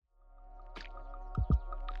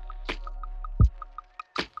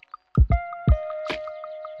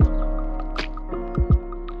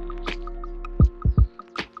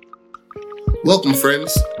Welcome,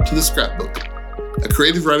 friends, to The Scrapbook, a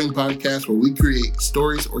creative writing podcast where we create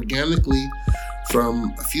stories organically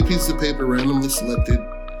from a few pieces of paper randomly selected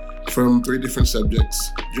from 3 different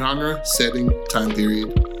subjects: genre, setting, time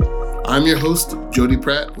period. I'm your host, Jody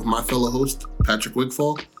Pratt, with my fellow host, Patrick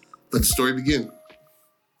Wigfall. Let the story begin.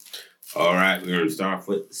 All right, we're going to start off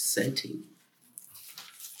with setting.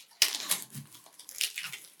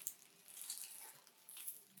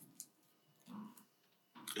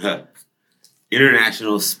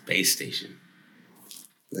 International Space Station.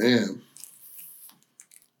 Damn.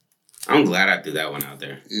 I'm glad I threw that one out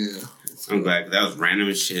there. Yeah. I'm glad, that was random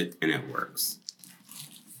as shit, and it works.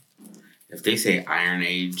 If they say Iron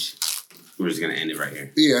Age, we're just going to end it right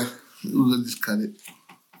here. Yeah. We'll just cut it.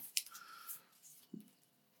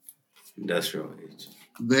 Industrial Age.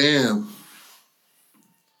 Damn.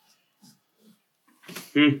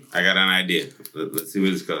 I got an idea. Let's see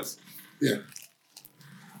where this goes. Yeah.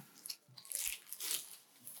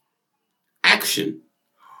 Action.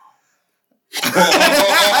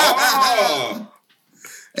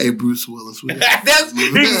 Hey, Bruce Willis. That's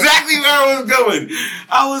exactly where I was going.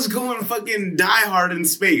 I was going fucking Die Hard in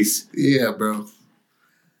space. Yeah, bro.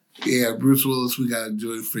 Yeah, Bruce Willis, we gotta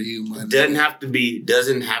do it for you, man. Doesn't have to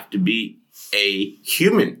be a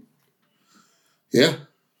human. Yeah.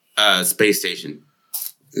 Space station.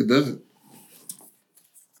 It doesn't.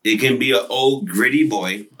 It can be a good old gritty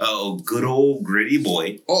boy. Oh,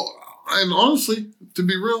 and honestly, to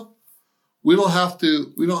be real, we don't have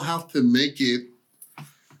to make it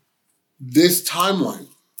this timeline.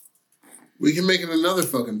 We can make it another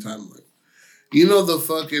fucking timeline. You know the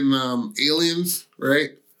fucking aliens,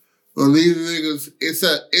 right? Well, these niggas,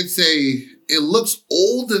 it looks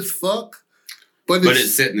old as fuck, but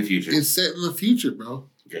it's set in the future. It's set in the future, bro.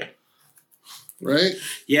 Yeah. Right?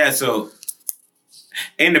 Yeah, so,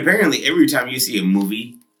 and apparently every time you see a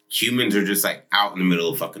movie, humans are just like out in the middle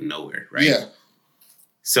of fucking nowhere, right? Yeah.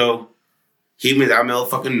 So, humans out in the middle of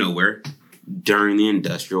fucking nowhere during the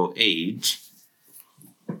industrial age.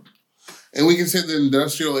 And we can say the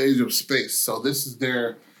industrial age of space. So this is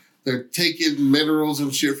they're taking minerals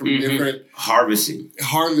and shit from different... Harvesting,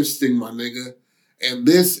 my nigga. And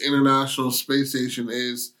this International Space Station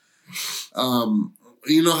is...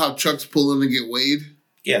 you know how trucks pull in and get weighed?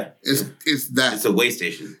 Yeah. It's that. It's a weigh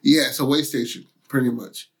station. Yeah, it's a weigh station, pretty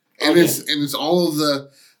much. And Okay. it's all of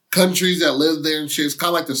the countries that live there and shit. It's kind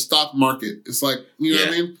of like the stock market. It's like, you know what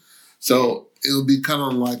I mean? So it'll be kind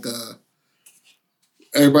of like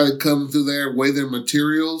everybody come through there, weigh their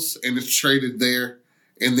materials, and it's traded there,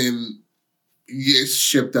 and then it's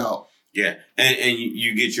shipped out. Yeah, and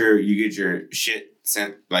you get your shit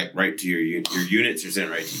sent like right to your units are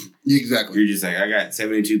sent right to you. Exactly. You're just like, I got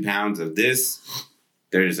 72 pounds of this.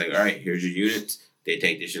 They're just like, all right, here's your units. They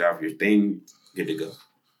take this shit off your thing. Good to go.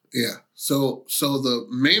 Yeah. So the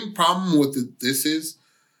main problem with this is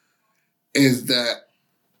that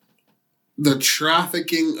the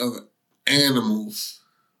trafficking of animals,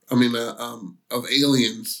 of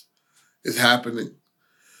aliens, is happening.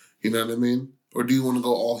 You know what I mean? Or do you want to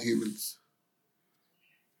go all humans?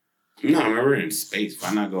 No, I remember in space.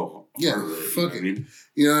 Why not go? Yeah, harder, fuck it. mean?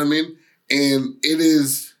 You know what I mean? And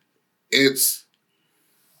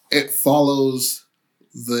it follows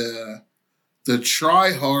the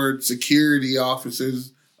try-hard security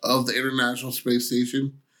officers of the International Space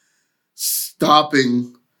Station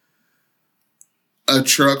stopping a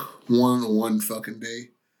truck one fucking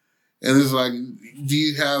day. And it's like, do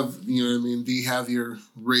you have, you know what I mean? Do you have your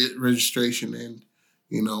registration and,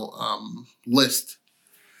 list?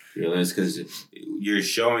 Your list, because you're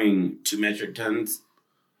showing 2 metric tons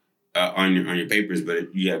on your papers,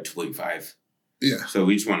 but you have 2.5. Yeah. So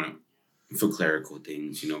we just want to, for clerical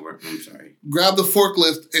things, I'm sorry. Grab the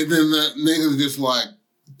forklift, and then the niggas just like,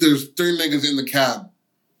 there's 3 niggas in the cab,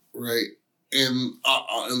 right? And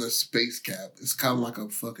in the space cab. It's kind of like a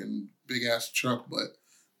fucking big ass truck, but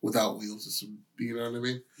without wheels. It's, you know what I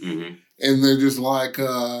mean? Mm-hmm. And they're just like,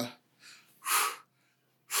 you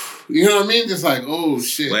know what I mean? Just like, oh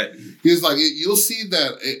shit. What? He's like, you'll see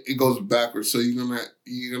that it goes backwards. So you're gonna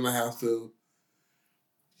have to,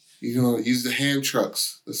 use the hand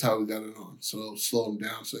trucks. That's how we got it on. So it'll slow them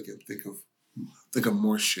down so they can think of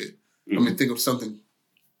more shit. Mm-hmm. Think of something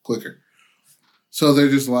quicker. So they're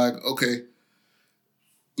just like, okay.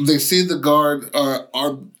 They see the guard.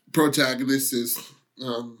 Our protagonist is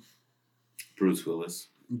Bruce Willis.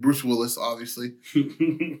 Bruce Willis, obviously.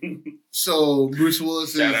 So Bruce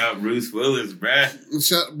Willis Shout out Bruce Willis, bruh.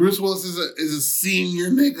 Bruce Willis is a senior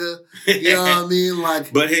nigga. You know what I mean?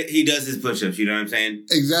 Like, but he does his push-ups. You know what I'm saying?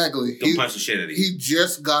 Exactly. Don't punch the shit out of you. He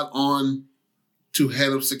just got on to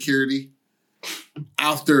head of security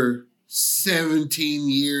after 17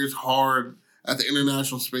 years hard at the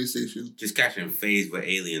International Space Station. Just catching phase with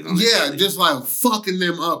aliens on the daily. Just like fucking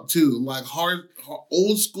them up too. Like hard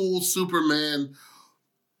old school Superman.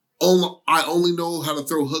 I only know how to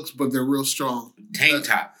throw hooks, but they're real strong. Tank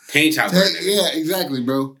top. Yeah, exactly,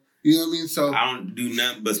 bro. You know what I mean? So I don't do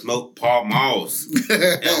nothing but smoke Paul Malls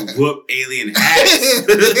and whoop alien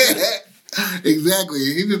ass. Exactly.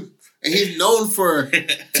 He's known for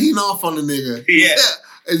teeing off on the nigga. Yeah.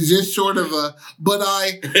 It's just short of a, but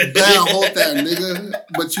I hold that nigga.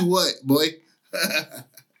 But you what, boy?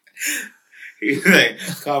 He's like,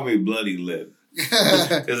 call me Bloody Lip.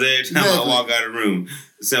 Because every time I walk out of the room,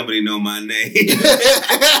 somebody know my name.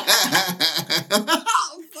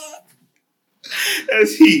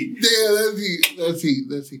 That's heat. Yeah, that's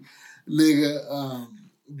heat. Nigga.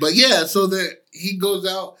 But yeah, so that he goes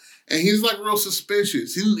out and he's like real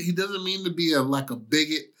suspicious. He doesn't mean to be a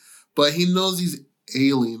bigot, but he knows these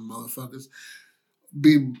alien motherfuckers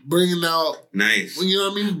be bringing out. Nice. You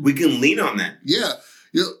know what I mean? We can lean on that. Yeah.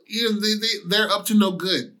 They're up to no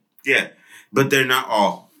good. Yeah. But they're not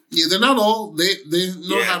all. Yeah, they're not all. They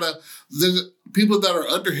know how to. The people that are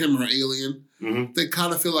under him are alien. Mm-hmm. They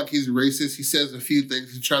kind of feel like he's racist. He says a few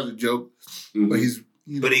things. He tries to joke, but he's.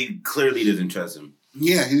 But he clearly doesn't trust him.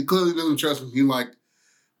 Yeah, he clearly doesn't trust him. He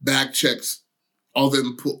back checks all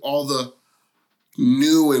the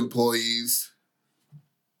new employees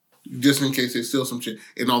just in case they steal some shit,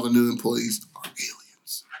 and all the new employees are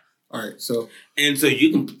aliens. All right, so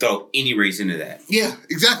you can throw any race into that. Yeah,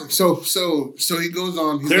 exactly. So he goes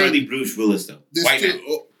on. Clearly, Bruce Willis though. White man.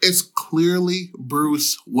 It's clearly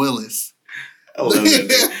Bruce Willis. I love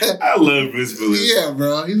that. I love Bruce Willis. Yeah,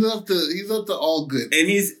 bro. He's up to all good, and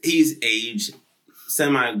he's aged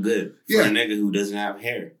semi good for a nigga who doesn't have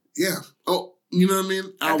hair. Yeah. Oh, you know what I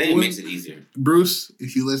mean? I think it makes it easier. Bruce,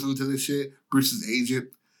 if you listen to this shit, Bruce's agent,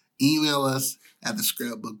 email us at the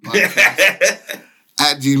Scrapbook Podcast.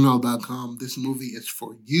 at gmail.com. This movie is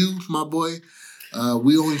for you, my boy.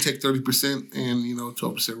 We only take 30% and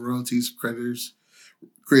 12% royalties. Creators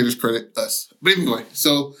credit us. But anyway,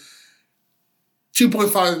 so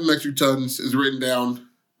 2.5 metric tons is written down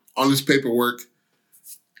on his paperwork.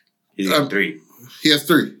 He's got 3. He has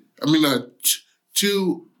 3. I mean,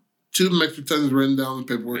 two metric tons is written down on the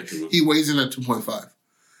paperwork. He weighs in at 2.5.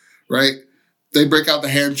 Right? They break out the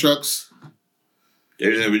hand trucks.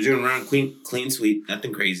 We're doing around clean sweep,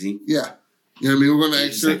 nothing crazy. Yeah. You know what I mean? We're going to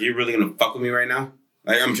extra. Like, you're really going to fuck with me right now?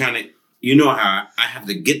 Like, I'm trying to, how I have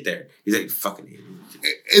to get there. He's like, fucking idiot.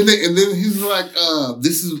 And then he's like,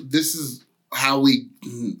 this is how we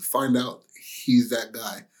find out he's that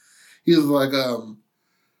guy. He was like,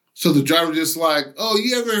 so the driver just like, oh,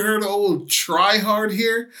 you haven't heard of old Try Hard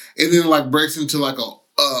here? And then breaks into a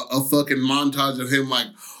fucking montage of him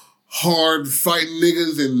hard fighting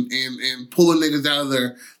niggas and pulling niggas out of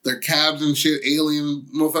their cabs and shit, alien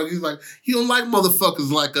motherfuckers. He's like, he don't like motherfuckers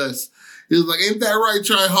like us. He was like, ain't that right?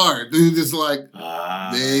 Try hard. And he's just like,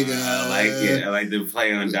 nigga. I like it. I like the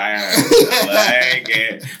play on Die Hard. I like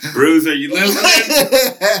it. Bruce, are you listening?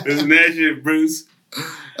 Listen to that shit, Bruce.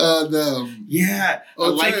 No. Yeah, I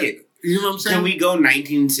like it. You know what I'm saying? Can we go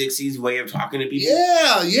 1960s way of talking to people?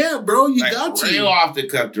 Yeah, bro. You got to. Real off the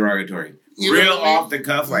cuff derogatory. Real off the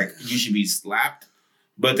cuff, you should be slapped.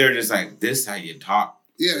 But they're just like, this how you talk.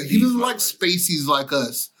 Yeah, he doesn't like spaceys like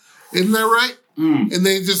us. Isn't that right? And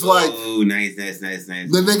they just oh, nice. The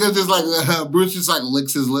nigga just Bruce just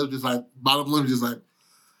licks his lip, just bottom lip, just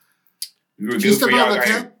we were good for y'all.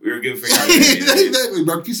 We were good for y'all. Exactly,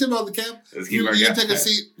 bro. Can you sit on the cab? You can take a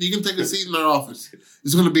seat. You can take a seat in our office.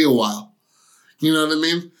 It's going to be a while. You know what I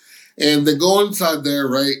mean? And they go inside there,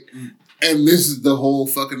 right? And this is the whole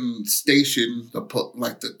fucking station, the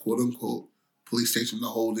quote unquote police station, the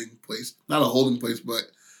holding place. Not a holding place,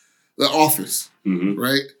 but the office,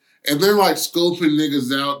 right? And they're scoping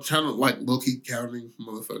niggas out, trying to low-key counting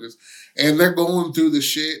motherfuckers. And they're going through the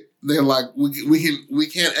shit. They're like, we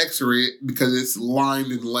can't X-ray it because it's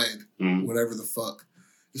lined in lead, whatever the fuck.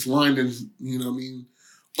 It's lined in, you know what I mean?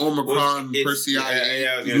 Omicron, Persei.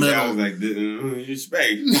 Yeah, I was like, you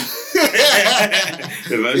space.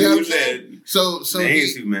 So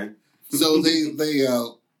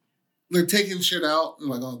they're taking shit out,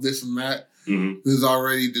 this and that. There's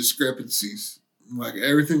already discrepancies.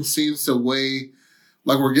 Everything seems to weigh,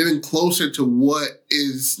 we're getting closer to what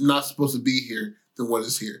is not supposed to be here than what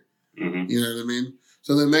is here. You know what I mean?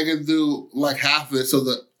 So they're making do half of it. So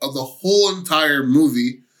the whole entire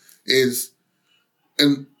movie is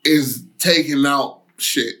taking out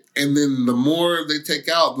shit. And then the more they take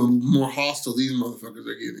out, the more hostile these motherfuckers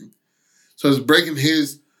are getting. So it's breaking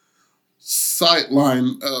his sight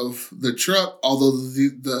line of the truck, although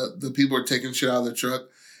the people are taking shit out of the truck,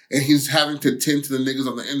 and he's having to tend to the niggas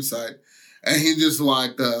on the inside. And he just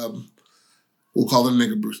like, we'll call the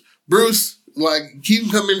nigga Bruce. Bruce, like, you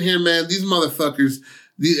can come in here, man. These motherfuckers,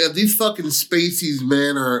 these fucking spaceys,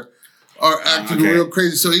 man, are acting real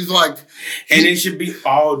crazy. So he's like... And it should be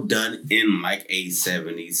all done in like a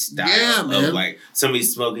 70s style. Yeah, man. Of like somebody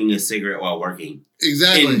smoking a cigarette while working.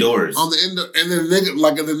 Exactly. Indoors. On the indoor, and then nigga,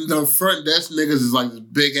 like the front desk niggas is like this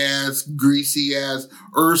big ass, greasy ass,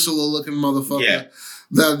 Ursula looking motherfucker. Yeah.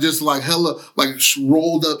 That just like hella, like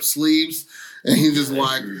rolled up sleeves. And he's just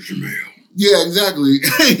like... Here's your mail. Yeah, exactly.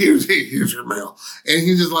 here's your mail. And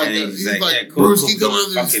he's just like, he's like yeah, cool, Bruce, he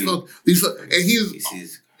comes in these, and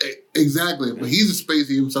he's... Exactly, but he's a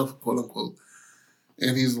spacey himself, quote unquote.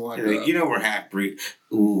 And he's like, you know, we're half breed.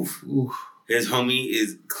 Oof. His homie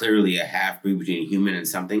is clearly a half breed between a human and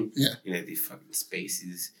something. Yeah. You know, these fucking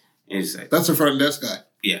spaces. And it's like, that's a front desk guy.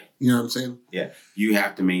 Yeah. You know what I'm saying? Yeah. You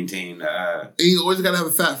have to maintain. And you always gotta have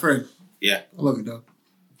a fat friend. Yeah. I love you, dog.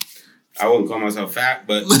 I wouldn't call myself fat,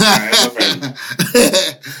 but I have a friend.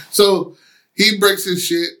 So he breaks his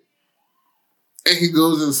shit and he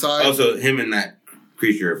goes inside. Also, him and that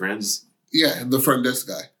creature are friends? Yeah, the front desk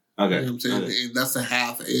guy. Okay. You know what I'm saying? Okay. And that's a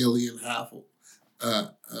half alien, half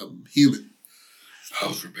human.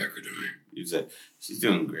 How's Rebecca doing? You said, she's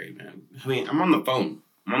doing great, man. I mean, I'm on the phone.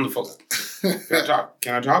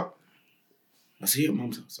 Can I talk? I'll see you at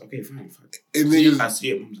mom's house. Okay, fine. I'll see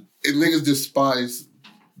you at mom's house. And niggas despise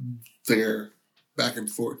their back and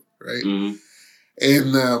forth, right? Mm-hmm.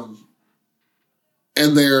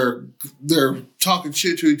 And they're talking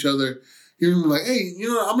shit to each other. You're like, hey, you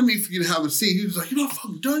know, I'm gonna need for you to have a seat. He was like, you're not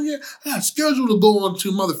fucking done yet? I got a schedule to go on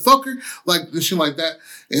to, motherfucker. Like, and shit like that.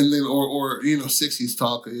 And then, or you know, 60s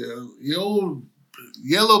talk, you old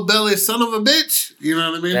yellow belly son of a bitch. You know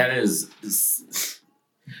what I mean? That is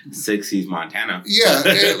 60s Montana. Yeah,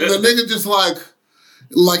 and the nigga just like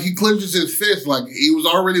he clenches his fist. Like, he was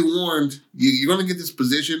already warned, you're gonna get this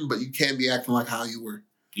position, but you can't be acting like how you were.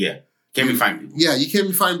 Yeah. Can't be fine people. Yeah, you can't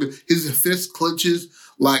be fine people. His fist clenches,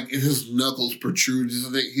 like, and his knuckles protrude.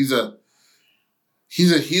 He's a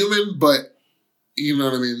human, but you know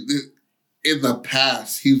what I mean? In the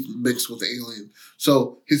past, he's mixed with the alien.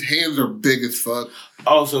 So his hands are big as fuck.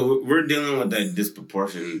 Oh, so we're dealing with that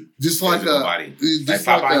disproportion. Just like a body. Just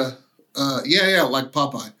like Popeye? Yeah, like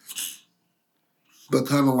Popeye. But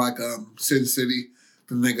kind of like Sin City,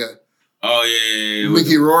 the nigga. Oh, yeah.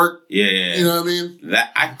 Mickey Rourke. Yeah. You know what I mean?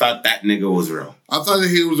 I thought that nigga was real. I thought that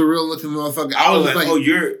he was a real looking motherfucker. I was like, oh,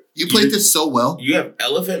 you played this so well. You have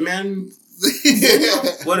Elephant Man?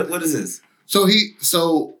 What is this? So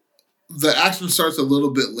the action starts a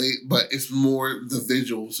little bit late, but it's more the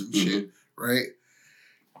visuals and shit, right?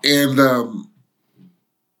 And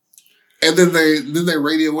then they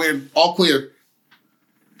radio in, all clear.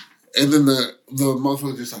 And then the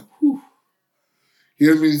motherfucker's just like, whew. You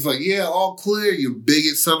know what I mean? He's like, yeah, all clear, you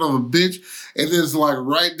bigot son of a bitch. And then it's like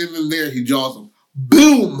right then and there, he jaws him.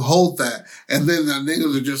 Boom, hold that. And then the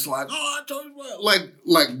niggas are just like, oh, I told you what.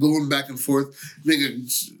 Like going back and forth.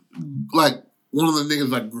 Niggas, like one of the niggas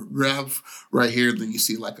like grabs right here, and then you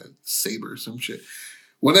see like a saber or some shit.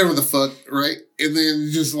 Whatever the fuck, right? And then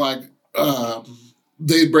just like,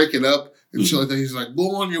 they break it up and shit like that. He's like,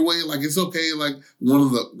 go on your way. Like, it's okay. Like one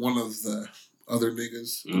of the other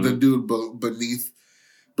niggas, the dude beneath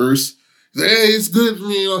Bruce, he's like, hey, it's good.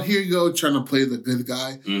 You know, here you go, trying to play the good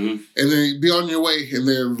guy. And then be on your way, and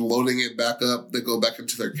they're loading it back up. They go back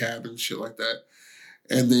into their cab and shit like that.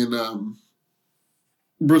 And then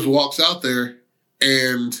Bruce walks out there,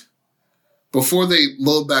 and before they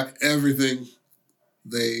load back everything,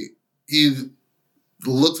 he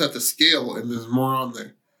looks at the scale, and there's more on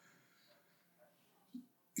there.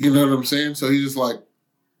 You know what I'm saying? So he's just like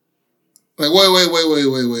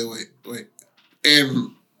wait.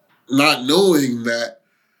 And not knowing that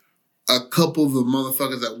a couple of the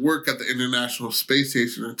motherfuckers that work at the International Space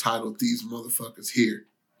Station are titled these motherfuckers here.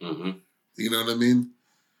 You know what I mean?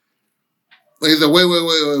 Like, he's like,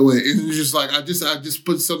 wait. And he's just like, I just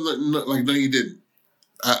put something, like, no, you didn't.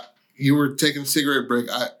 You were taking a cigarette break.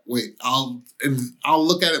 I'll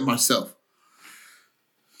look at it myself.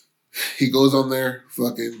 He goes on there,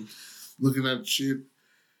 fucking looking at shit,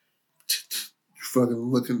 fucking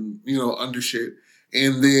looking, under shit.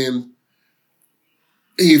 And then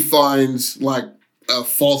he finds like a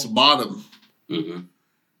false bottom. You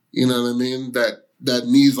know what I mean? That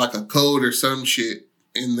needs like a code or some shit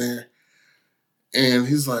in there. And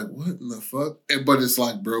he's like, what in the fuck? But it's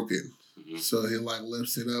like broken. So he like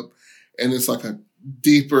lifts it up, and it's like a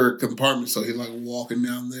deeper compartment. So he's like walking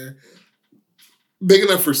down there. big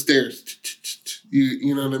enough for stairs.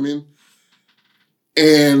 You know what I mean?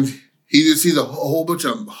 And he just sees a whole bunch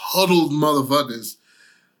of huddled motherfuckers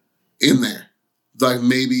in there. Like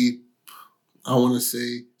maybe, I want to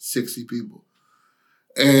say 60 people.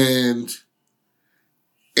 And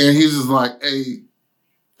he's just like, hey,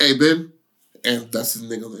 Ben. And that's his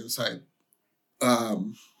nigga on the inside.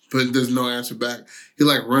 But there's no answer back. He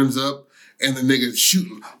like runs up and the nigga's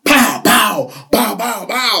shooting. Pow, pow, pow, pow,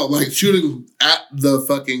 pow. Like shooting at the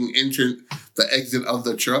fucking entrance, the exit of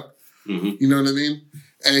the truck. Mm-hmm. You know what I mean?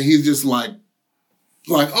 And he's just like,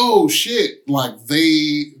 oh shit. Like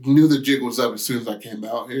they knew the jig was up as soon as I came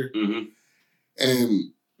out here. Mm-hmm.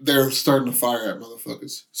 And they're starting to fire at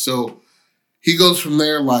motherfuckers. So he goes from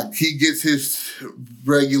there, like he gets his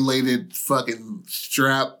regulated fucking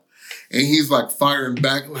strap and he's like firing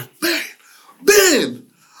back like, Ben.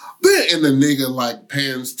 And the nigga like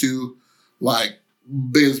pans to like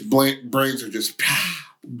Ben's brains are just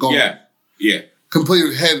gone. Yeah.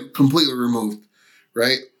 Completely removed.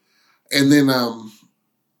 Right? And then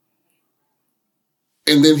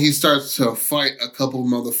he starts to fight a couple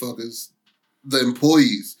motherfuckers, the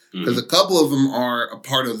employees, because a couple of them are a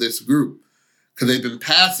part of this group, because they've been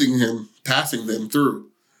passing them through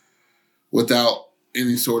without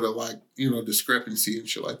any sort of like, discrepancy and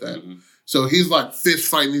shit like that. Mm-hmm. So he's like fist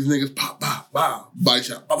fighting these niggas, pop, pop, pop, bite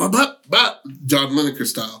shot, pop, pop, pop, pop, John Lineker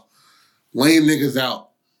style, laying niggas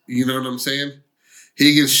out. You know what I'm saying?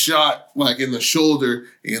 He gets shot like in the shoulder,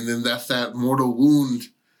 and then that's that mortal wound.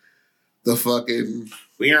 The fucking...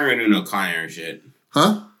 We aren't gonna do no Con Air shit.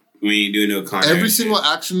 Huh? We ain't doing no Con Air Every shit. single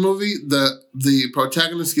action movie, the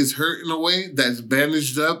protagonist gets hurt in a way that's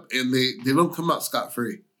bandaged up, and they don't come out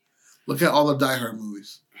scot-free. Look at all the Die Hard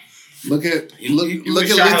movies. Look at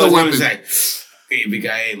Lethal Weapon. Like, hey, big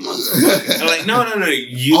guy, motherfucker. I'm like, no.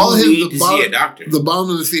 You need to see a doctor. The bottom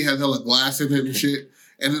of the feet has hella glass in it and shit.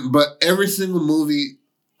 But every single movie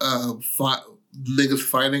niggas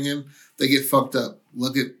fighting in, they get fucked up.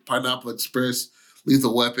 Look at Pineapple Express,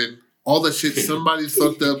 Lethal Weapon, all that shit. Somebody's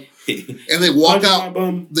fucked up, and they walk out.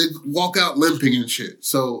 They walk out limping and shit.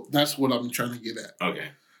 So that's what I'm trying to get at. Okay.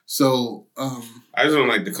 So I just don't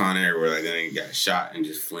like the Con Air where like they got shot and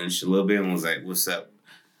just flinched a little bit and was like, "What's up?"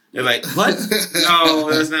 They're like, "What?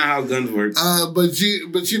 No, that's not how guns work." But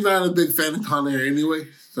you're not a big fan of Con Air anyway.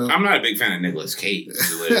 So. I'm not a big fan of Nicolas Cage.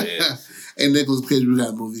 Is what it is. And Nicolas Cage, we got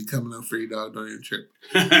a movie coming out for you, dog. Don't even trip.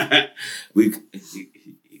 He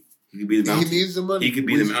could be the Mountie. He needs the money. He could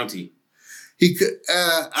be the Mountie. He could.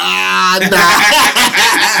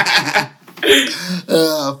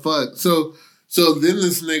 Nah. Fuck. So then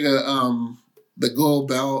this nigga, they go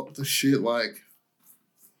about the shit like.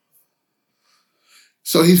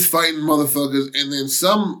 So he's fighting motherfuckers, and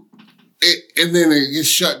then it gets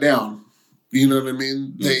shut down. You know what I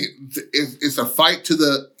mean? It's a fight to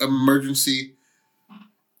the emergency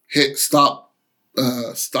stop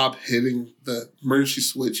hitting the emergency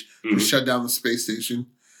switch to shut down the space station,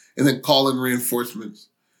 and then call in reinforcements.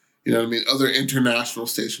 You know what I mean? Other international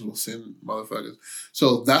stations will send motherfuckers.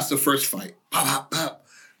 So that's the first fight. Pop, pop, pop.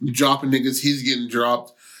 Dropping niggas. He's getting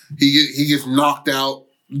dropped. He gets knocked out,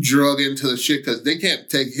 drug into the shit because they can't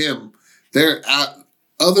take him. They're at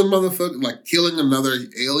other motherfuckers, like killing another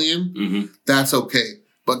alien, that's okay.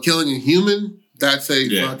 But killing a human, that's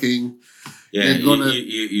fucking... Yeah,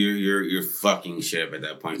 you're fucking shit up at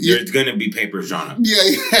that point. There's gonna be papers drawn up. Yeah,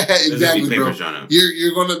 exactly, bro. Drawn up.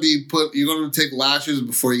 You're gonna be you're gonna take lashes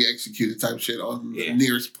before you execute type shit on the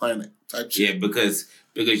nearest planet type shit. Yeah, because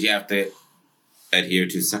you have to adhere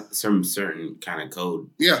to some certain kind of code.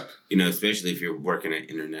 Yeah. Especially if you're working at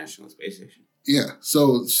International Space Station. Yeah.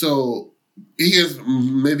 So he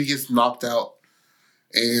gets knocked out,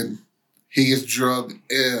 and he gets drugged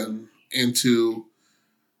into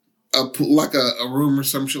a room or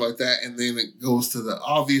some shit like that, and then it goes to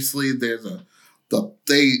obviously there's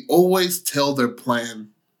they always tell their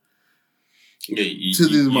plan. Yeah, to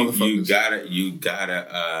these motherfuckers. You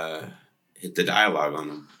gotta hit the dialogue on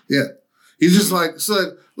them. Yeah, he's just like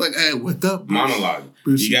hey, what up? Monologue.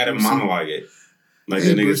 Bruce, you gotta monologue it. Like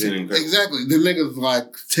hey, the niggas in Incredible. Exactly. The nigga's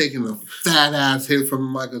like taking a fat ass hit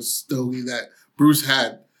from like a stogie that Bruce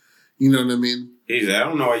had. You know what I mean? He's like, I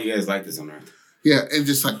don't know why you guys like this on Earth. Yeah, and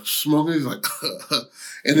just like smoking, he's like,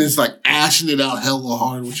 and it's like ashing it out hella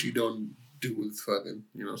hard, which you don't do with fucking,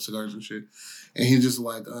 cigars and shit. And he's just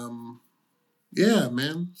like, yeah,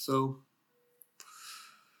 man. So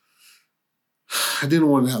I didn't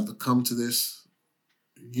want to have to come to this.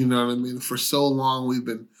 You know what I mean? For so long, we've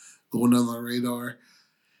been going on the radar.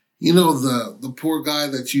 The poor guy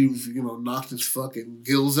that you've, knocked his fucking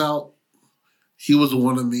gills out, he was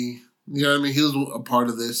one of me. You know what I mean? He was a part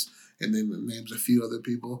of this. and then it names a few other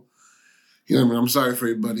people. You know what I mean? I'm sorry for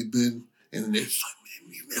everybody, Ben. And then it's like,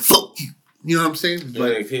 man, fuck you. You know what I'm saying? It's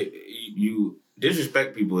like, you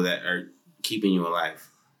disrespect people that are keeping you alive.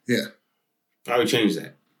 Yeah. Probably change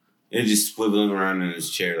that. And just swiveling around in his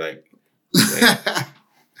chair like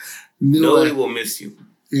nobody will miss you.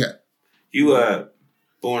 Yeah. You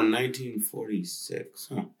born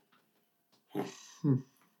 1946, huh?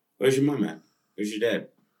 Where's your mom at? Where's your dad?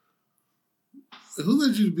 Who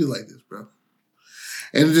let you be like this, bro?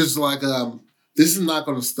 And just like, this is not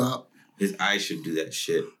going to stop. His eyes should do that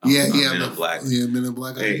shit. Yeah, Men in Black. Yeah, Men in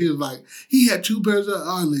Black. Hey. He was like, he had two pairs of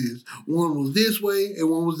eyelids. One was this way and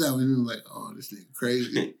one was that way. And he was like, oh, this nigga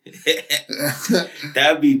crazy.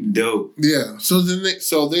 That'd be dope. Yeah. So then they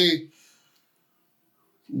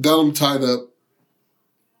got him tied up.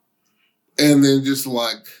 And then just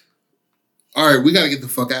like, all right, we got to get the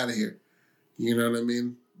fuck out of here. You know what I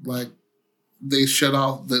mean? Like, they shut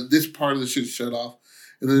off, this part of the shit shut off.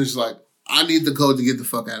 And then it's like, I need the code to get the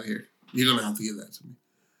fuck out of here. You're going to have to give that to me.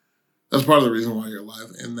 That's part of the reason why you're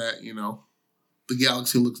alive. And that, you know, the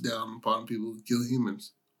galaxy looks down upon people who kill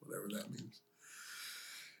humans. Whatever that means.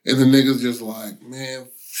 And the nigga's just like, man,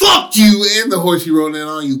 fuck you and the horse you rode in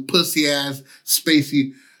on, you pussy-ass,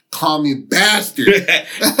 spacey, commie bastard.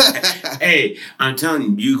 Hey, I'm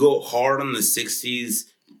telling you go hard on the 60s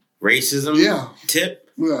racism tip.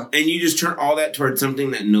 Yeah. And you just turn all that towards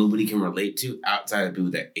something that nobody can relate to outside of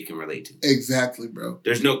people that it can relate to. Exactly, bro.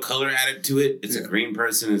 There's no color added to it. It's a green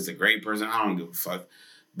person. It's a gray person. I don't give a fuck.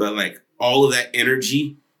 But like all of that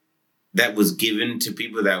energy that was given to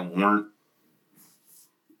people that weren't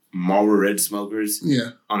Marlboro Red smokers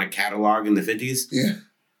on a catalog in the 50s. Yeah.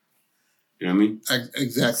 You know what I mean?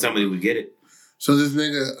 Exactly. Somebody would get it. So this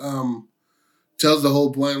nigga tells the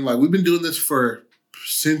whole plan, like, we've been doing this for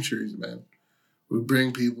centuries, man. We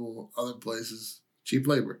bring people other places, cheap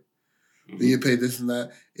labor. Mm-hmm. Then you pay this and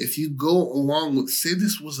that. If you go along with, say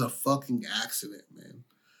this was a fucking accident, man.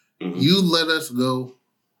 Mm-hmm. You let us go.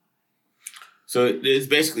 So it's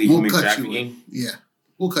basically human trafficking. Yeah.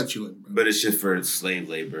 We'll cut you in, bro. But it's just for slave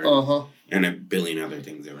labor and a billion other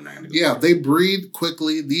things that we're not going to do. Yeah, they breed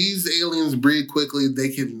quickly. These aliens breed quickly. They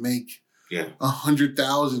can make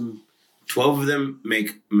 100,000. 12 of them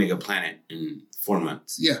make a planet in 4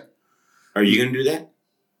 months. Yeah. Are you going to do that?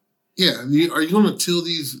 Yeah. Are you going to till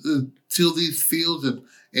these fields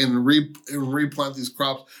and replant these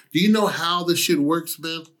crops? Do you know how this shit works,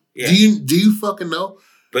 man? Yeah. Do you fucking know?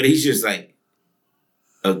 But he's just like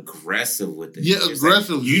aggressive with it. Yeah, it's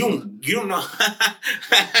aggressive. Like, you don't know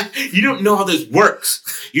you don't know how this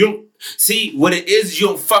works. You don't see what it is. You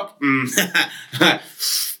don't fuck.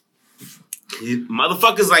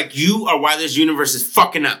 Motherfuckers like you are why this universe is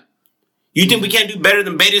fucking up. You think we can't do better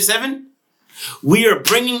than Beta 7? We are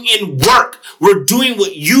bringing in work. We're doing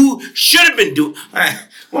what you should have been doing. Why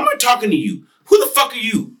am I talking to you? Who the fuck are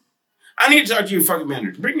you? I need to talk to your fucking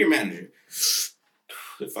manager. Bring your manager.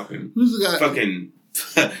 The fucking... Who's the guy? Fucking...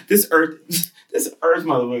 this earth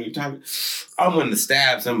motherfucker talking. I'm going to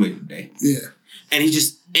stab somebody today. Yeah. And he's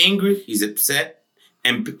just angry. He's upset.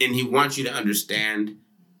 And he wants you to understand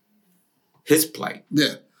his plight.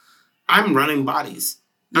 Yeah. I'm running bodies.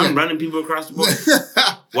 I'm running people across the board.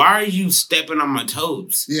 Why are you stepping on my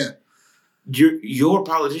toes? Yeah. Your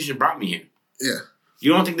politician brought me here. Yeah.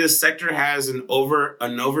 You don't think this sector has an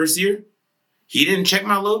overseer? He didn't check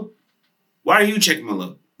my load? Why are you checking my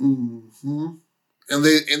load? Mm-hmm. And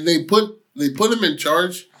they put him in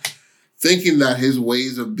charge thinking that his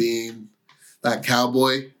ways of being that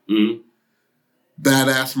cowboy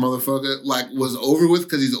badass motherfucker like was over with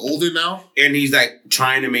because he's older now. And he's like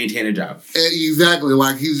trying to maintain a job. Exactly.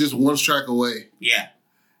 Like he's just one strike away. Yeah.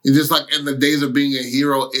 It's just like in the days of being a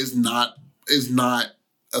hero is not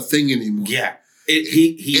a thing anymore. Yeah.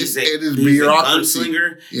 He's a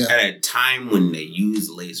gunslinger at a time when they use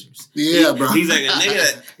lasers. Yeah, bro. He's like a nigga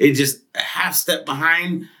that it just a half step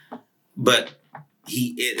behind, but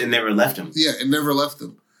it never left him. Yeah, it never left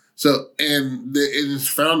him. So, and it is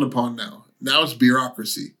frowned upon now. Now it's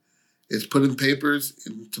bureaucracy. It's putting papers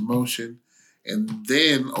into motion, and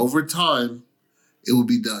then over time, it will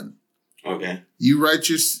be done. Okay. You write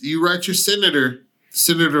your senator.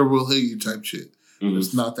 Senator will hear you type shit. Mm-hmm.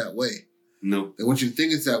 It's not that way. No. They want you to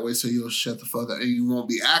think it's that way, so you'll shut the fuck up, and you won't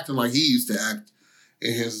be acting like he used to act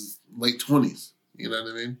in his late 20s. You know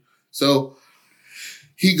what I mean? So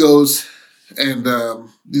he goes and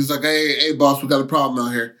he's like, "Hey, boss, we got a problem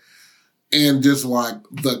out here," and just like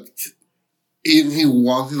he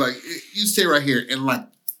walks, he's like, "You stay right here," and like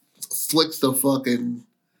flicks the fucking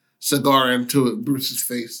cigar into Bruce's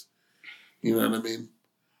face. You know what I mean?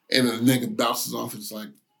 And the nigga bounces off and just like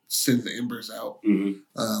sends the embers out.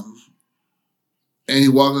 Mm-hmm. And he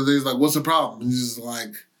walks up there, he's like, what's the problem? And he's just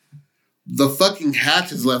like, the fucking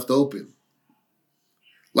hatch is left open.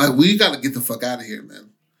 Like, we gotta get the fuck out of here,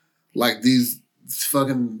 man. Like, these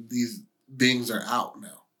beings are out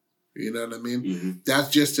now. You know what I mean? Mm-hmm. That's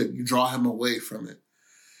just to draw him away from it.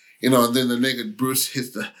 You know, and then the nigga Bruce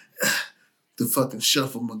hits the fucking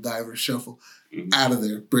shuffle, MacGyver shuffle, out of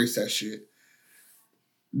there, breaks that shit.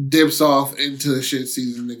 Dips off into the shit,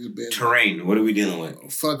 sees the nigga bed. Terrain, what are we dealing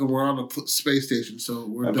with? Fucking, we're on a space station, so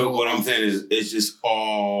we're But what I'm saying is, it's just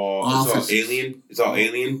all alien. It's all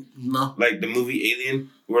alien. No. Like the movie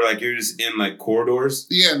Alien, where like you're just in like corridors.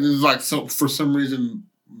 Yeah, and there's like for some reason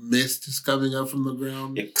mist is coming up from the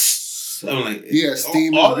ground. Yeah, I'm like, yeah,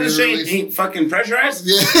 steam. All this shit ain't fucking pressurized.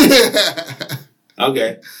 Yeah.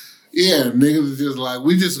 Okay. Yeah, niggas is just like,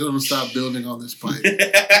 we just gonna stop building on this pipe.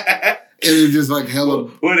 And it's just like hella.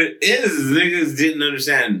 What it is niggas didn't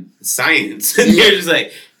understand science. And they're just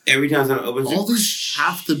like, every time something opens, all this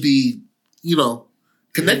have to be,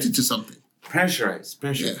 connected to something. Pressurized.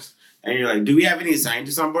 Yeah. And you're like, do we have any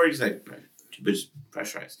scientists on board? He's like,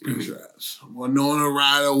 pressurized. Pressurized. Well, Winona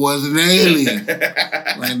Ryder was an alien.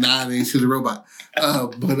 Like, nah, they she's a robot.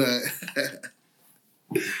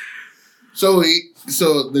 So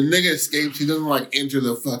the nigga escapes. He doesn't like enter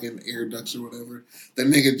the fucking air ducts or whatever. The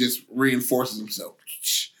nigga just reinforces himself.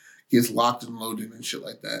 Gets locked and loaded and shit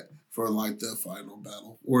like that for like the final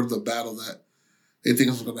battle or the battle that they think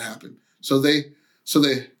is going to happen. So they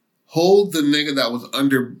hold the nigga that was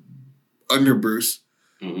under Bruce.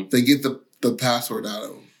 Mm-hmm. They get the password out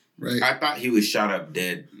of him. Right. I thought he was shot up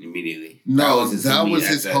dead immediately. No, that was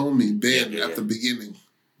his homie Ben at the beginning.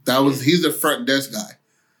 He's the front desk guy.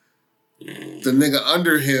 The nigga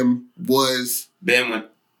under him was Ben went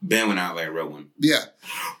out like a real one. Yeah.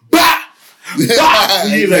 Bah! Bah!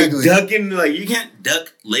 He's Exactly. like ducking, like you can't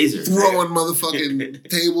duck lasers. Throwing motherfucking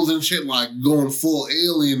tables and shit, like going full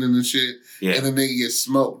alien and shit. Yeah. And the nigga gets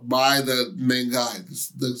smoked by the main guy,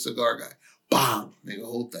 the cigar guy. Bam! Nigga,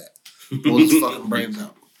 hold that. Blow his fucking brains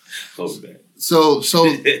out. Hold that.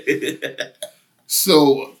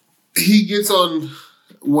 So he gets on.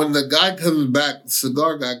 When the guy comes back, the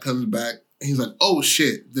cigar guy comes back, he's like, oh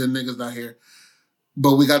shit, the nigga's not here.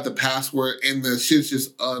 But we got the password and the shit's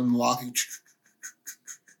just unlocking.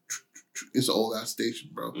 It's an old ass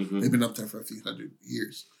station, bro. Mm-hmm. They've been up there for a few hundred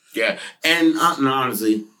years. Yeah. And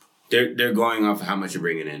honestly, they're going off of how much you're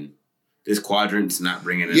bringing in. This quadrant's not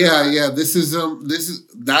bringing in. Yeah.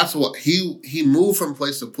 That's what he moved from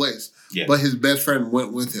place to place. Yeah. But his best friend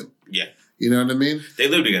went with him. Yeah. You know what I mean? They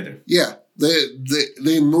live together. Yeah.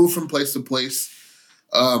 They moved from place to place.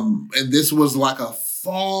 And this was like a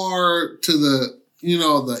far to the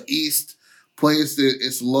east place that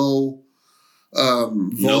it's low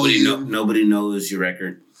volume. Nobody knows your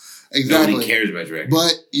record. Exactly. Nobody cares about your record.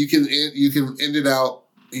 But you can end it out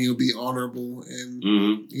and you'll be honorable and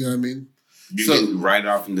you know what I mean? You can ride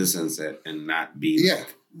off in the sunset and not be you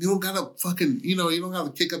don't gotta fucking you don't have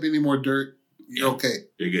to kick up any more dirt. You're okay.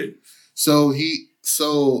 You're good. So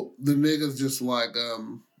the nigga's just like,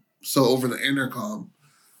 so over the intercom,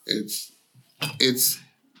 it's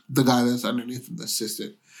the guy that's underneath him, the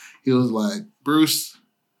assistant. He was like, Bruce,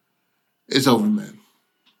 it's over, man.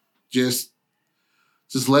 Just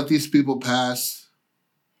let these people pass.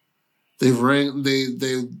 They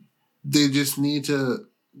just need to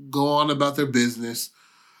go on about their business.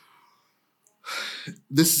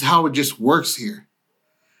 This is how it just works here.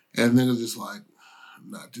 And the nigga's just like,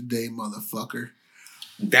 not today, motherfucker.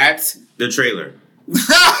 That's the trailer.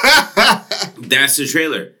 That's the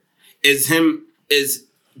trailer.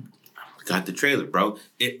 Got the trailer, bro.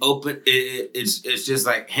 It's just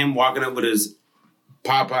like him walking up with his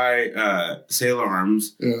Popeye sailor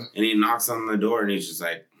arms. Yeah. And he knocks on the door and he's just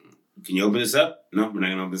like, can you open this up? No, we're not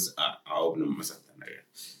gonna open this. I'll open it myself.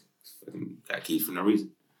 Got keys for no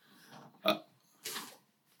reason.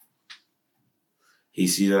 He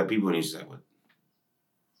sees other people and he's just like, what?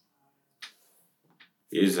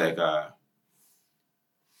 He's like,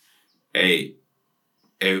 hey,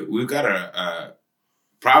 we've got a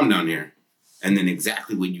problem down here. And then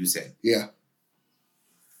exactly what you said. Yeah.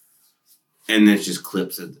 And there's just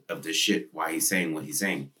clips of the shit, why he's saying what he's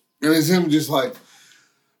saying. And it's him just like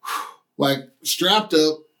strapped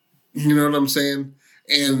up, you know what I'm saying?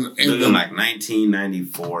 And looking like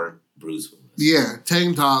 1994 Bruce Willis. Yeah,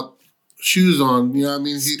 tank top, shoes on, you know what I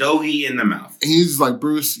mean? Stogie in the mouth. He's like,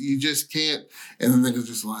 Bruce, you just can't. And the nigga's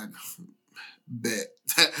just like, bet.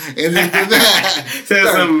 And then said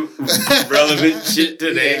some relevant shit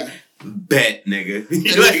today. Yeah. Bet, nigga.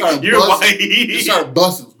 You're white. They start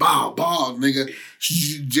busting. Bow, bow, nigga.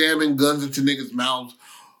 Jamming guns into niggas' mouths.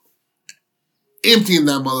 emptying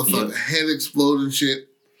that motherfucker, Yep. head exploding shit,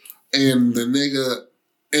 and the nigga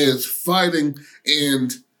is fighting,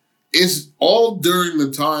 and it's all during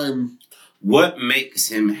the time. What makes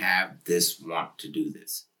him have this want to do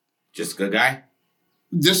this? Just a good guy?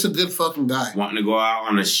 Just a good fucking guy. Wanting to go out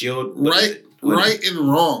on a shield? What is Right, it? What is right it? and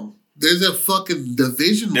wrong. There's a fucking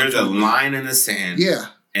division. There's a between them. line in the sand. Yeah,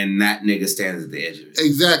 And that nigga stands at the edge of it.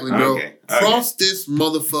 exactly, bro. Okay. Cross this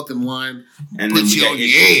motherfucking line. And Put then we you got on your-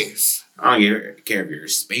 your ass. I don't care if you're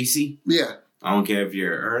spacey. Yeah, I don't care if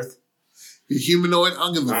you're Earth. you're humanoid. I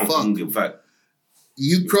don't give a I fuck. don't give a fuck.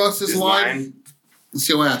 You cross this line, it's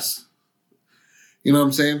your ass. You know what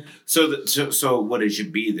I'm saying? So what it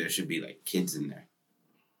should be, there should be like kids in there.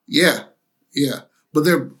 Yeah, yeah. But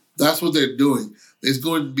that's what they're doing. There's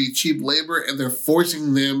going to be cheap labor, and they're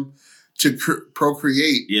forcing them to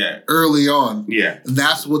procreate Yeah. early on. Yeah. And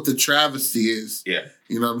that's what the travesty is. Yeah.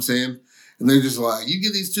 You know what I'm saying? And they're just like, you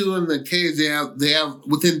get these two in the cage, they have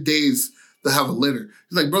within days they'll have a litter.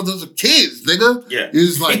 He's like, bro, those are kids, nigga. Yeah. You're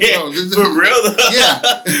just like, bro, this is For real though.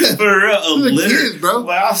 Yeah. For real. A These are litter. kids, bro.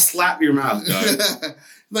 Well, I'll slap your mouth, dog.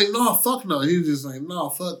 like, no, fuck no. He was just like, no,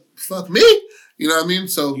 fuck me. You know what I mean?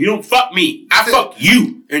 So You don't fuck me. I fuck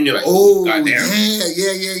you. And you're like, oh goddamn.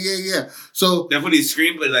 yeah. So That's what he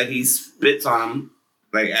screamed, but like he spits on him,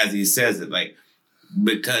 like as he says it, like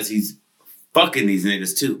because he's fucking these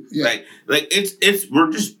niggas too. Yeah. Like it's we're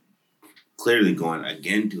just clearly going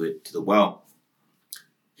again to the well.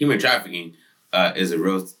 Human trafficking is a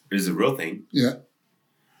real thing. yeah.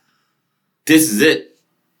 This is it.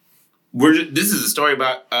 This is a story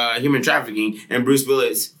about human trafficking and Bruce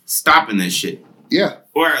Willis stopping this shit, Yeah,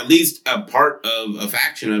 or at least a part of a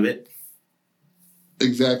faction of it.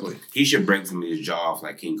 exactly. He should break somebody's jaw off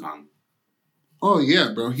like King Kong. Oh yeah,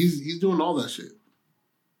 bro. He's doing all that shit.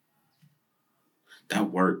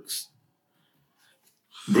 That works.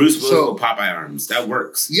 Bruce Willis So- with Popeye arms. That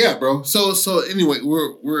works. Yeah, bro. So anyway,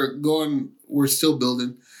 we're still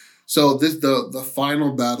building. So the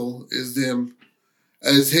final battle is him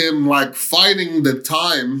like fighting the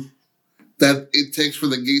time that it takes for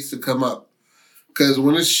the gates to come up. Because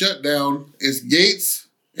when it's shut down, it's gates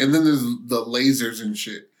and then there's the lasers and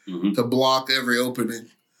shit Mhm. to block every opening.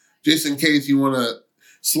 Just in case you want to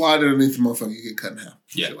slide underneath the motherfucker, you get cut in half.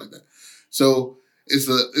 Yeah. Shit like that. So it's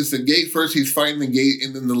the gate first, he's fighting the gate,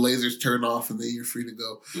 and then the lasers turn off and then you're free to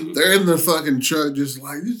go. Mhm. They're in the fucking truck just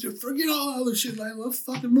like, forget all the other shit, like, let's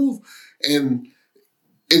fucking move. And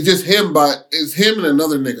it's just him it's him and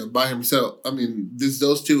another nigga by himself. I mean,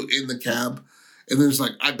 those two in the cab. And then it's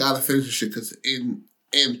like, I gotta finish this shit because in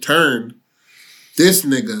turn, this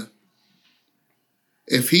nigga,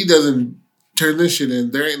 if he doesn't turn this shit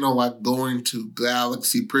in, there ain't no like going to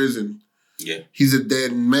Galaxy Prison. Yeah. He's a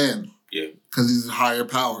dead man. Yeah. Because his higher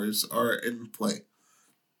powers are in play.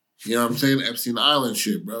 You know what I'm saying? Epstein Island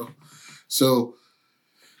shit, bro. So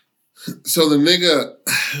the nigga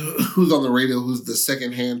who's on the radio, who's the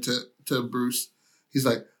second hand to Bruce, he's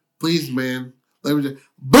like, please, man, let me just,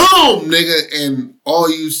 boom, nigga. And all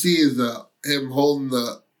you see is him holding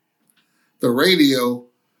the radio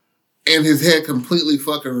and his head completely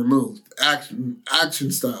fucking removed.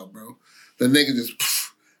 Action style, bro. The nigga just,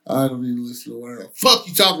 I don't even listen to whatever the fuck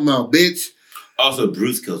you talking about, bitch. Also,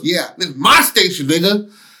 Bruce kills. Yeah, this is my station,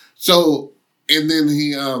 nigga. So, and then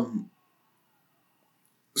he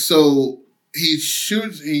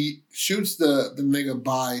shoots the nigga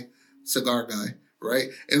by Cigar Guy, right?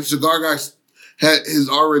 And Cigar Guy is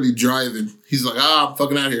already driving. He's like, I'm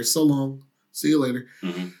fucking out of here. So long. See you later.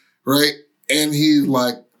 Mm-hmm. Right? And he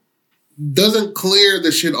like doesn't clear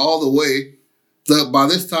the shit all the way. By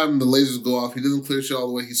this time the lasers go off. He doesn't clear shit all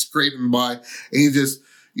the way. He's scraping by, and he just,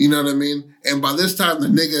 you know what I mean? And by this time the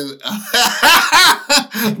nigga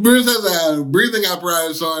Bruce has a breathing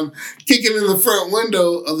apparatus on, kicking in the front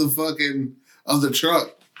window of the truck.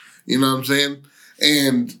 You know what I'm saying?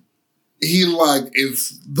 And he like, if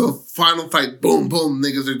the final fight, boom, boom,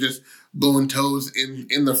 niggas are just going toes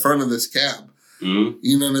in the front of this cab. Mm-hmm.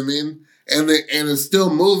 You know what I mean? And it's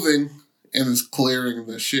still moving and it's clearing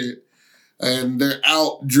the shit. And they're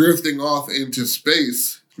out drifting off into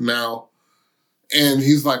space now. And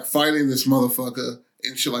he's like fighting this motherfucker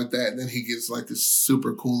and shit like that. And then he gets like this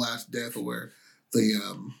super cool ass death where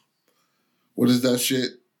what is that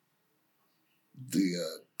shit? The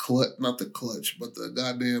clutch, not the clutch, but the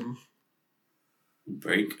goddamn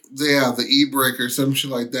Break. Yeah, the e-brake or some shit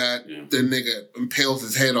like that. Yeah. The nigga impales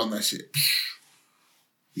his head on that shit.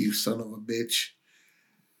 You son of a bitch.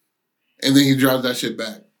 And then he drives that shit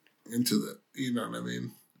back into the, you know what I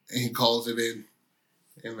mean? And he calls it in.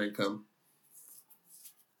 And they come.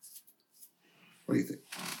 What do you think?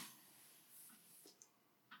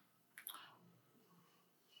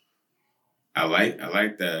 I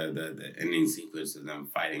like the ending sequence of them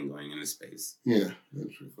fighting going into space. Yeah,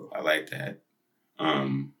 that's pretty cool. I like that.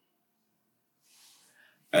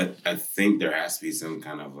 I think there has to be some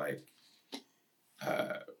kind of like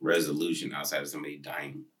resolution outside of somebody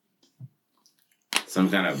dying. Some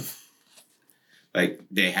kind of like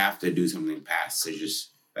they have to do something past to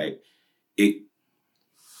just like it.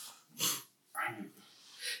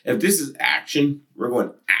 If this is action, we're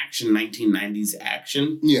going action 1990s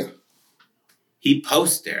action. Yeah. He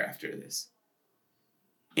posts there after this.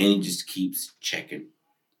 And he just keeps checking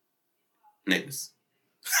niggas.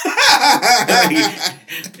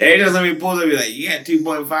 Every time somebody pulls up, be like, you got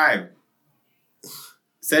 2.5.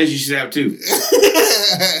 Says you should have 2.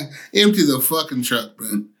 Empty the fucking truck,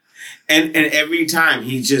 bro. And every time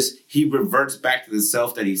he reverts back to the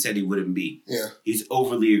self that he said he wouldn't be. Yeah. He's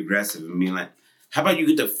overly aggressive and being like, how about you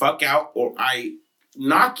get the fuck out or I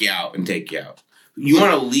knock you out and take you out? You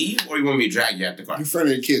want to leave or you want me to drag you out the car? You're in front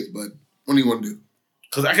of your kids, bud. What do you want to do?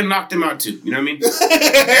 Because I can knock them out too. You know what I mean?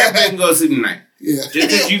 Everybody can go to sleep tonight. Yeah. Just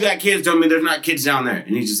because you got kids don't mean there's not kids down there.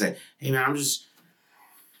 And he's just like, hey man, I'm just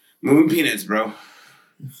moving peanuts, bro.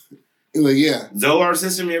 You're like, yeah. Zolar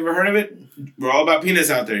system, you ever heard of it? We're all about peanuts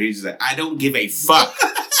out there. He's just like, I don't give a fuck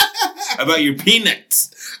about your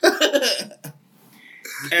peanuts.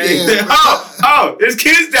 And Yeah. oh, there's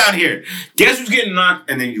kids down here. Guess who's getting knocked?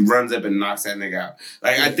 And then he runs up and knocks that nigga out.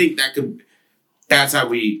 Like, I think that's how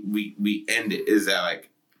we end it, is that like,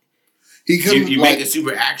 you make it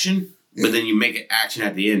super action, but then you make it action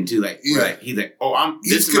at the end too. Like, he's like, oh,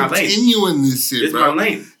 this is my lane. He's continuing this shit, This is bro. my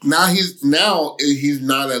lane. Now he's not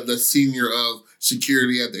the senior of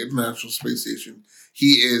security at the International Space Station.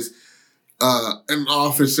 He is an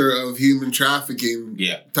officer of human trafficking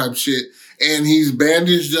type shit. And he's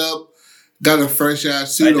bandaged up, got a fresh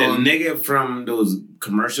ass suit like on. The nigga from those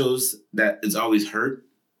commercials that is always hurt.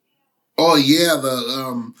 Oh yeah,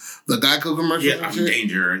 the Geico commercial. Yeah, I'm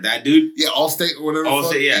danger. That dude. Yeah, Allstate or whatever.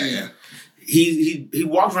 Allstate, yeah. He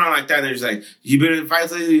walks around like that and he's like, you been in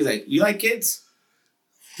fights lately? He's like, you like kids?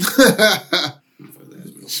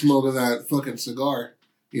 Smoking that fucking cigar.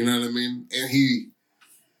 You know what I mean?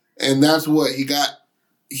 And that's what he got.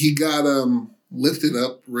 He got lifted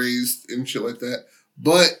up, raised, and shit like that.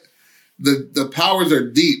 But the powers are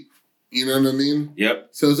deep. You know what I mean? Yep.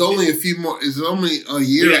 So it's only a few more. It's only a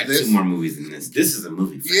year. We got of this. 2 more movies than this. This is a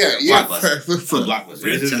movie. Blockbuster. Blockbuster.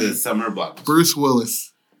 This is a summer blockbuster. Bruce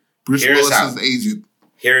Willis. Bruce Willis's agent.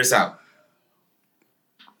 Hear us out.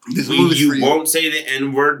 You won't say the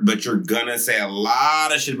N word, but you're gonna say a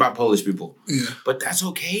lot of shit about Polish people. Yeah. But that's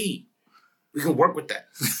okay. We can work with that.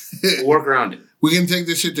 We'll work around it. We can take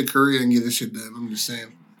this shit to Korea and get this shit done. I'm just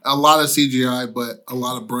saying. A lot of CGI, but a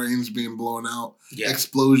lot of brains being blown out. Yeah.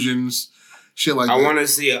 Explosions. Shit like that. I want to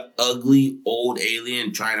see an ugly old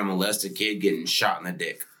alien trying to molest a kid getting shot in the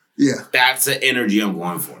dick. Yeah. That's the energy I'm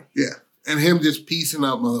going for. Yeah. And him just piecing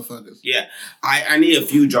out motherfuckers. Yeah. I need a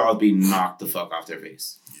few jaws being knocked the fuck off their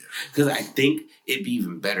face. Because I think it'd be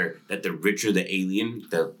even better that the richer the alien,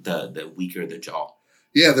 the weaker the jaw.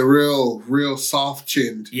 Yeah, the real soft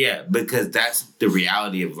chinned. Yeah, because that's the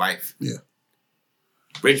reality of life. Yeah.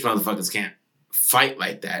 Rich motherfuckers can't fight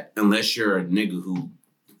like that unless you're a nigga who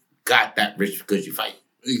got that rich because you fight.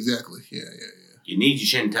 Exactly. Yeah. You need your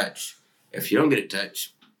chin touched. If you don't get it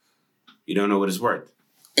touched, you don't know what it's worth.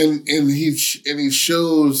 And he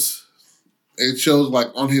shows, it shows like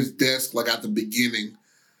on his desk, like at the beginning,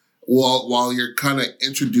 while you're kind of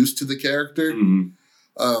introduced to the character,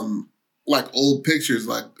 like old pictures,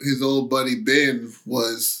 like his old buddy Ben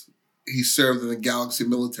he served in the Galaxy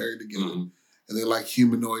military together. And they're like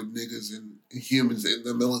humanoid niggas and humans in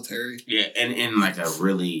the military. Yeah, and in like a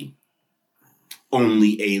really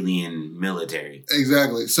only alien military.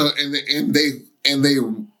 Exactly. So and they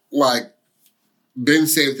like Ben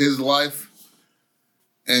saved his life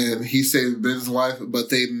and he saved Ben's life, but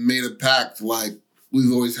they made a pact like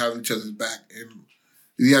we've always had each other's back. And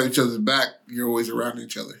if you have each other's back, you're always around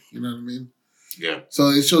each other. You know what I mean? Yeah.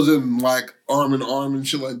 So it shows them like arm in arm and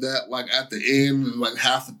shit like that. Like at the end, like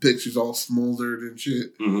half the picture's all smoldered and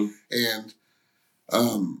shit. And,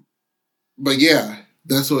 but yeah,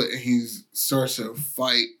 that's what he starts to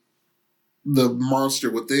fight the monster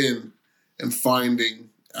within and finding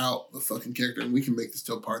out the fucking character. And we can make this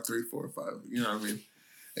till part 3, 4, or 5. You know what I mean?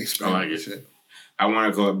 Expand I like it. Shit. I want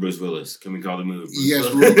to call it Bruce Willis. Can we call the movie Bruce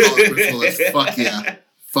Yes, Willis? we'll call it Bruce Willis. Fuck yeah.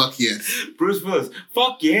 Fuck yes. Bruce Willis.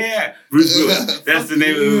 Fuck yeah. Bruce Willis. That's the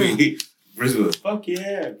name of the movie. Bruce Willis. Fuck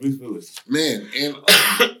yeah. Bruce Willis. Man,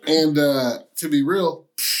 and to be real,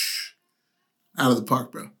 out of the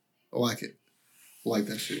park, bro. I like it. I like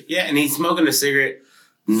that shit. Yeah, and he's smoking a cigarette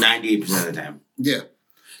 98% of the time. Yeah.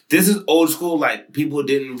 This is old school. Like people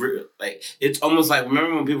didn't like. It's almost like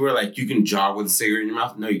remember when people were like, "You can jog with a cigarette in your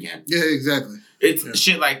mouth." No, you can't. Yeah, exactly. It's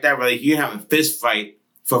shit like that where like you can have a fist fight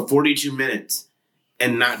for 42 minutes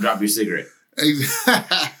and not drop your cigarette.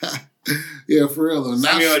 Yeah, for real though.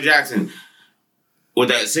 Samuel L. Jackson with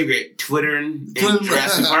that cigarette twittering in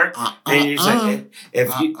Jurassic Park, and you're just like, if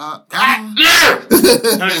you, I'm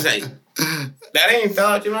just like, that ain't fell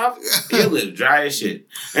out your mouth. You live dry as shit,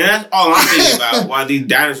 and that's all I'm thinking about. While these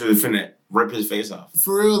dinosaurs are finna rip his face off.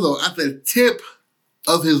 For real though, at the tip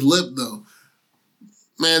of his lip though,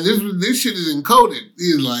 man, this shit is encoded.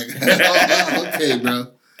 He's like, oh, okay, bro.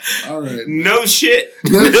 All right. No shit.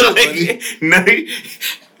 No shit, no,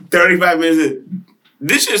 35 minutes.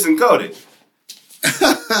 This shit's encoded.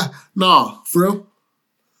 No, for real.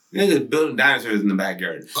 Niggas building dinosaurs in the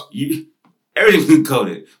backyard. Everything's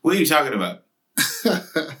encoded. What are you talking about?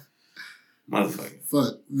 Motherfucker.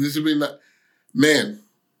 Fuck. This should be not. Man.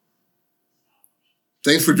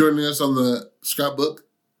 Thanks for joining us on the scrapbook.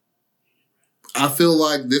 I feel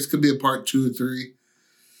like this could be a part 2 or 3.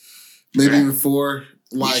 Maybe even 4.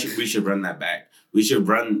 Like we should run that back. We should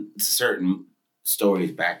run certain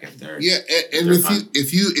stories back if they're and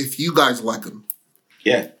if you guys like them,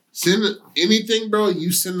 send anything, bro.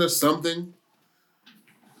 You send us something,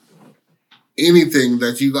 anything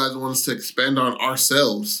that you guys want us to expand on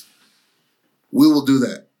ourselves. We will do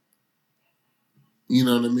that. You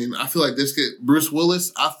know what I mean? I feel like this could Bruce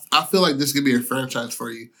Willis. I feel like this could be a franchise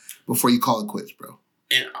for you before you call it quits, bro.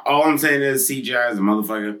 And all I'm saying is CGI is a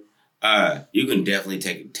motherfucker. You can definitely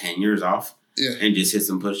take 10 years off and just hit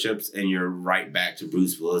some push-ups, and you're right back to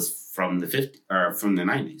Bruce Willis from the 50s or from the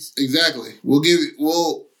 90s. Exactly. We'll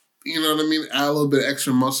you know what I mean, add a little bit of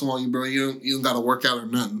extra muscle on you, bro. You don't got to work out or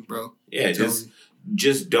nothing, bro. Yeah,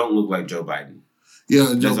 just don't look like Joe Biden.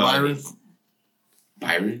 Yeah, Joe Byron.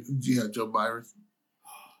 Byron? Yeah, Joe Byron.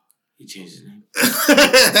 He changed his name.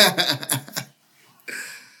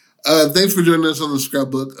 Thanks for joining us on the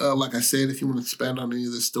scrapbook. Like I said, if you want to expand on any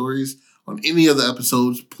of the stories, on any of the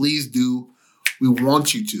episodes, please do. We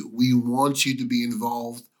want you to. We want you to be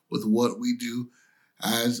involved with what we do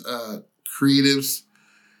as creatives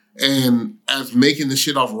and as making the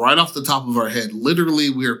shit off right off the top of our head. Literally,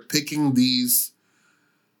 we are picking these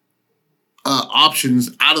options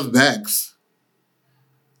out of bags.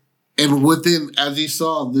 And within, as you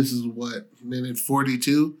saw, this is what, minute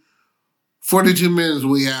 42? 42 minutes,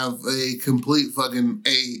 we have a complete fucking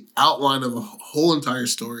outline of a whole entire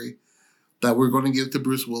story that we're going to give to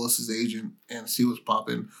Bruce Willis's agent and see what's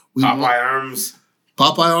popping. Popeye arms.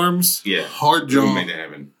 Yeah. Hard jaw. We made that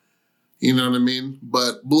happen. You know what I mean?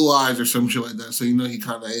 But blue eyes or some shit like that. So you know he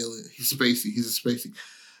kind of alien. He's spacey. He's a spacey.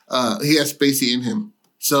 He has spacey in him.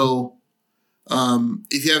 So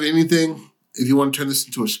if you have anything, if you want to turn this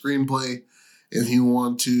into a screenplay, if you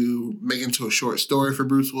want to make into a short story for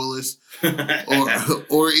Bruce Willis,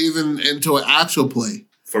 or even into an actual play.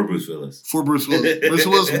 For Bruce Willis. Bruce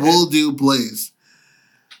Willis will do plays.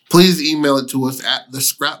 Please email it to us at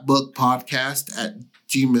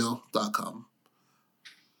thescrapbookpodcast@gmail.com.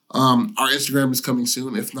 Our Instagram is coming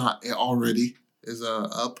soon. If not, it already is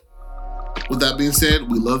up. With that being said,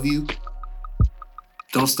 we love you.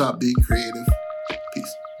 Don't stop being creative.